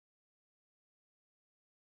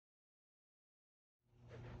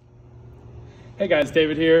Hey guys,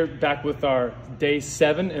 David here, back with our day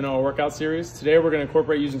 7 in our workout series. Today we're going to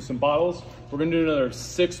incorporate using some bottles. We're going to do another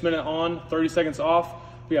 6-minute on, 30 seconds off.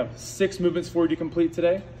 We have 6 movements for you to complete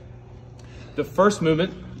today. The first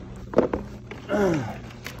movement,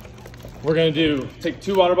 we're going to take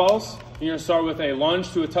 2 water bottles. You're going to start with a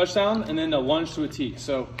lunge to a touchdown and then a lunge to a T.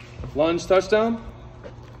 So lunge touchdown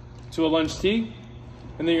to a lunge T,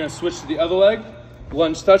 and then you're going to switch to the other leg,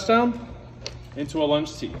 lunge touchdown into a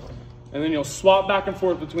lunge T. And then you'll swap back and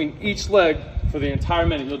forth between each leg for the entire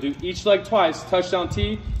minute. You'll do each leg twice, touchdown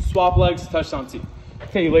T, swap legs, touchdown T.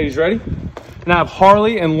 Okay, you ladies ready? And I have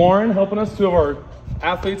Harley and Lauren helping us, 2 of our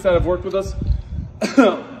athletes that have worked with us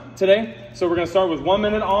today. So we're gonna start with 1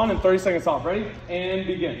 minute on and 30 seconds off. Ready? And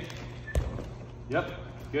begin. Yep,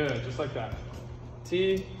 good, just like that.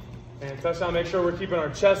 T and touchdown. Make sure we're keeping our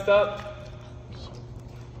chest up.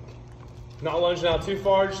 Not lunging out too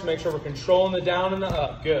far, just make sure we're controlling the down and the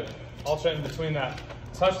up. Good. Alternating between that.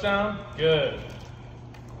 Touchdown, good.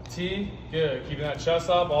 T, good. Keeping that chest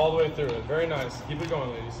up all the way through it. Very nice. Keep it going,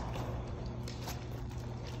 ladies.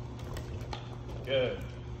 Good.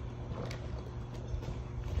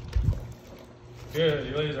 Good.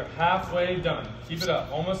 You ladies are halfway done. Keep it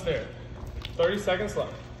up. Almost there. 30 seconds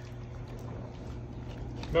left.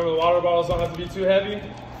 Remember, the water bottles don't have to be too heavy.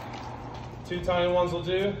 2 tiny ones will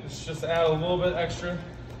do. It's just to add a little bit extra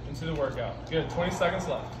into the workout. Good. 20 seconds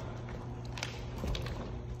left.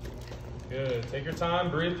 Good. Take your time,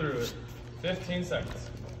 breathe through it. 15 seconds.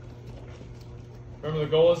 Remember, the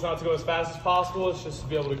goal is not to go as fast as possible, it's just to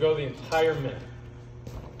be able to go the entire minute.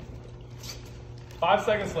 5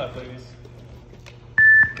 seconds left, ladies.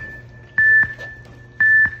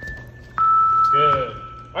 Good.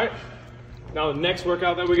 All right. Now the next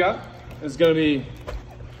workout that we got is going to be,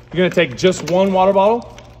 you're going to take just 1 water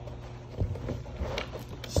bottle.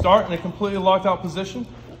 Start in a completely locked out position.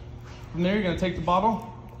 From there, you're going to take the bottle,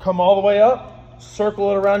 come all the way up, circle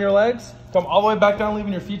it around your legs, come all the way back down,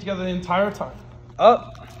 leaving your feet together the entire time.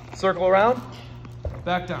 Up, circle around,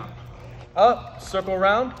 back down. Up, circle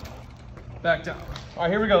around, back down. All right,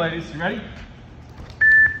 here we go, ladies. You ready?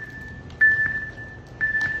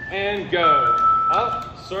 And go.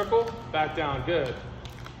 Up, circle, back down. Good.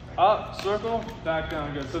 Up, circle, back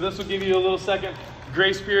down. Good. So this will give you a little second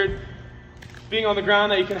grace period being on the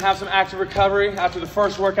ground that you can have some active recovery after the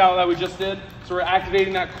first workout that we just did. So we're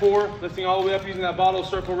activating that core, lifting all the way up using that bottle,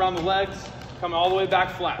 circle around the legs, coming all the way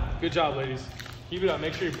back flat. Good job, ladies. Keep it up.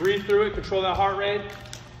 Make sure you breathe through it, control that heart rate.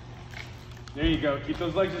 There you go. Keep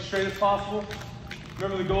those legs as straight as possible.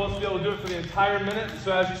 Remember, the goal is to be able to do it for the entire minute.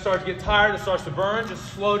 So as you start to get tired, it starts to burn.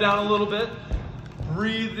 Just slow down a little bit,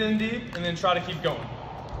 breathe in deep, and then try to keep going.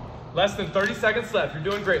 Less than 30 seconds left. You're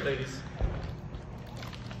doing great, ladies.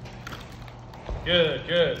 Good,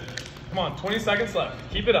 good. Come on, 20 seconds left.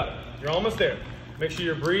 Keep it up. You're almost there. Make sure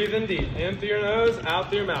you're breathing deep. In through your nose, out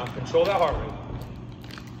through your mouth. Control that heart rate.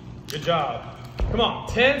 Good job. Come on,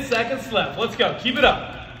 10 seconds left. Let's go. Keep it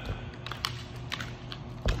up.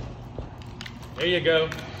 There you go.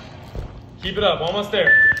 Keep it up. Almost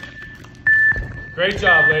there. Great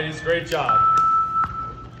job, ladies. Great job.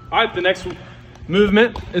 All right, the next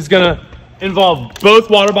movement is going to involve both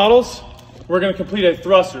water bottles. We're going to complete a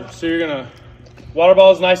thruster. So you're going to, water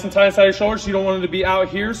ball is nice and tight inside your shoulders. So you don't want it to be out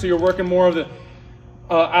here. So you're working more of the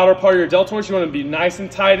outer part of your deltoids. You want to be nice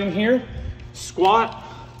and tight in here. Squat,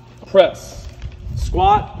 press.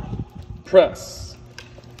 Squat, press.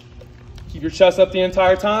 Keep your chest up the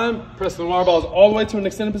entire time. Press the water balls all the way to an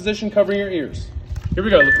extended position, covering your ears. Here we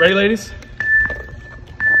go. Ready, ladies?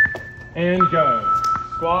 And go.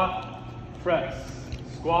 Squat, press.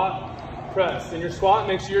 Squat, press. In your squat,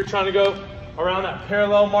 make sure you're trying to go around that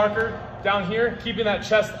parallel marker down here, keeping that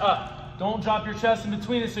chest up. Don't drop your chest in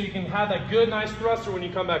between it so you can have that good, nice thruster when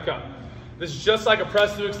you come back up. This is just like a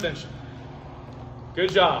press through extension.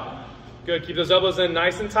 Good job. Good. Keep those elbows in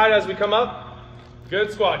nice and tight as we come up.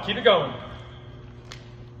 Good squat. Keep it going.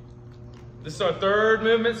 This is our third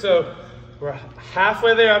movement, so we're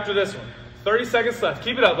halfway there after this one. 30 seconds left.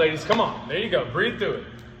 Keep it up, ladies. Come on. There you go. Breathe through it.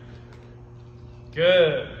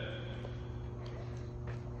 Good.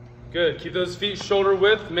 Good. Keep those feet shoulder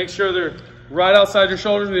width. Make sure they're right outside your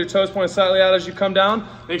shoulders with your toes pointed slightly out as you come down.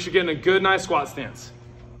 Make sure you're getting a good, nice squat stance.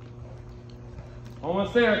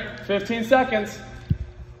 Almost there. 15 seconds.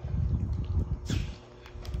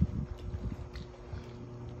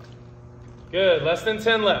 Good. Less than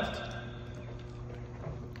 10 left.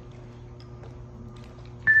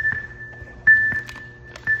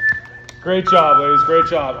 Great job, ladies. Great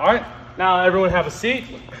job. All right. Now everyone have a seat.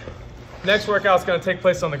 Next workout is going to take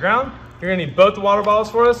place on the ground. You're going to need both the water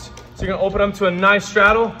bottles for us. So you're going to open them to a nice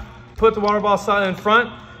straddle, put the water ball side in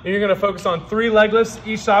front, and you're gonna focus on 3 leg lifts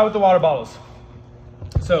each side with the water bottles.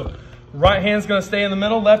 So right hand's gonna stay in the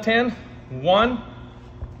middle, left hand, 1,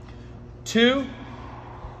 2,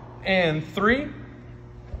 and 3.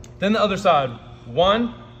 Then the other side,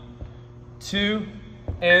 1, 2,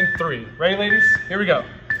 and 3. Ready, ladies? Here we go.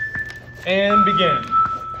 And begin.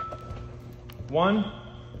 1.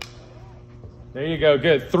 There you go,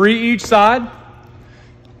 good. 3 each side.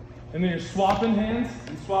 And then you're swapping hands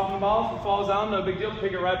and swapping the balls. If it falls down, no big deal.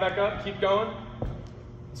 Pick it right back up, keep going.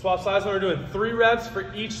 Swap sides, and we're doing 3 reps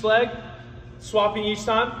for each leg, swapping each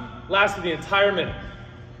time, lasting the entire minute.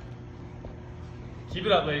 Keep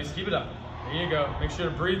it up, ladies, keep it up. There you go. Make sure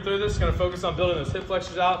to breathe through this. Gonna focus on building those hip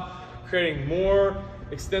flexors out, creating more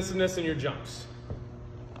extensiveness in your jumps.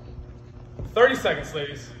 30 seconds,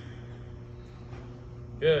 ladies.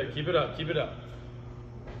 Good, keep it up, keep it up.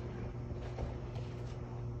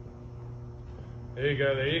 There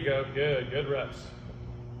you go, good, good reps.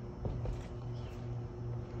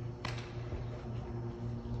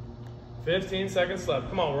 $15 seconds left.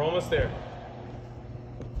 Come on, we're almost there.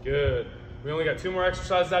 Good. We only got 2 more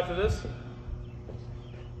exercises after this.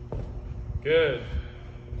 Good.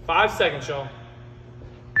 5 seconds, y'all.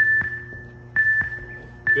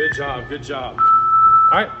 Good job, good job.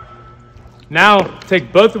 All right. Now,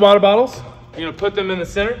 take both the water bottles. You're gonna put them in the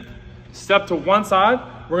center. Step to one side.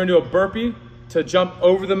 We're gonna do a burpee to jump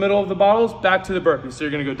over the middle of the bottles, back to the burpee. So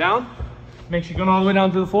you're gonna go down. Make sure you're going all the way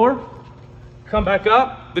down to the floor. Come back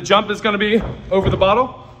up. The jump is gonna be over the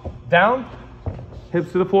bottle. Down,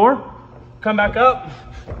 hips to the floor. Come back up,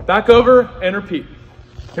 back over, and repeat.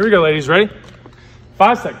 Here we go, ladies, ready?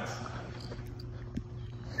 5 seconds.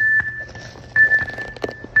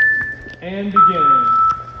 And begin.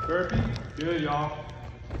 Burpee, good, y'all.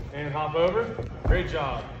 And hop over, great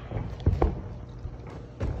job.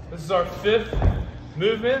 This is our 5th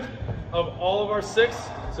movement of all of our 6.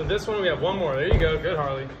 So this one, we have 1 more. There you go, good,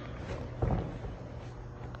 Harley.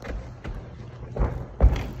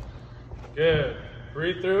 Good.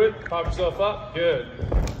 Breathe through it, pop yourself up, good.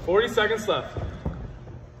 40 seconds left.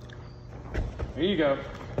 There you go,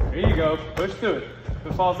 there you go, push through it. If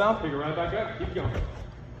it falls down, pick it right back up, keep going.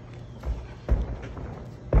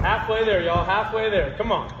 Halfway there, y'all, halfway there,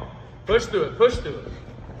 come on. Push through it, push through it.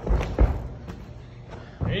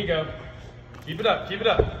 There you go. Keep it up, keep it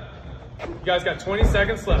up. You guys got 20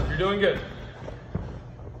 seconds left, you're doing good.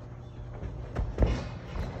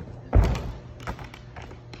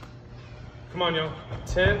 Come on, y'all.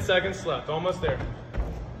 10 seconds left, almost there.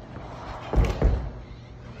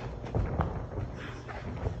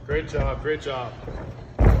 Great job, great job.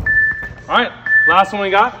 All right, last one we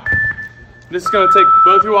got. This is gonna take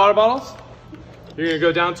both your water bottles. You're gonna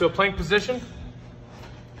go down to a plank position.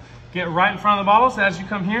 Get right in front of the bottles as you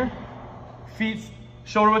come here. Feet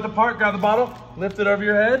shoulder width apart, grab the bottle, lift it over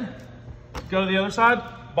your head. Go to the other side,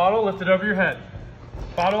 bottle, lift it over your head.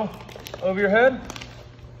 Bottle over your head.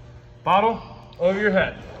 Bottle over your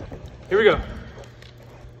head. Here we go.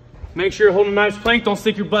 Make sure you're holding a nice plank. Don't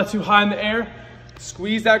stick your butt too high in the air.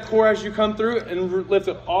 Squeeze that core as you come through and lift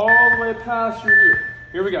it all the way past your ear.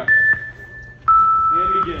 Here we go.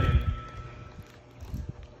 And begin.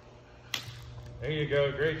 There you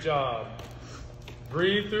go, great job.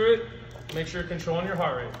 Breathe through it. Make sure you're controlling your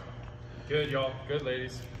heart rate. Good, y'all, good,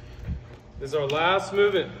 ladies. This is our last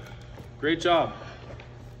movement. Great job.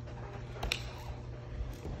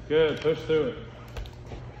 Good, push through it.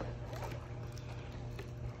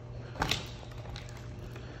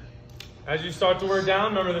 As you start to wear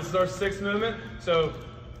down, remember this is our 6th movement, so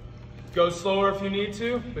go slower if you need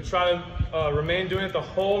to, but try to remain doing it the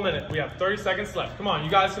whole minute. We have 30 seconds left. Come on,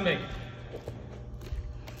 you guys can make it.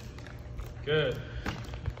 Good.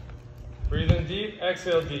 Breathe in deep,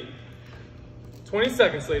 exhale deep. 20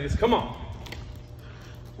 seconds, ladies, come on.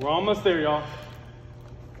 We're almost there, y'all.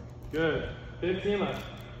 Good, 15 left.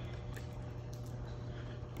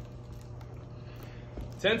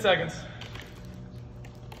 10 seconds.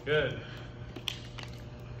 Good.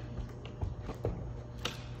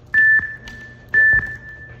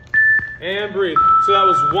 And breathe. So that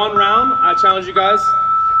was 1 round. I challenge you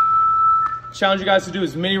guys to do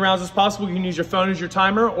as many rounds as possible. You can use your phone as your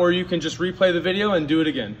timer, or you can just replay the video and do it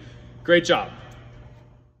again. Great job.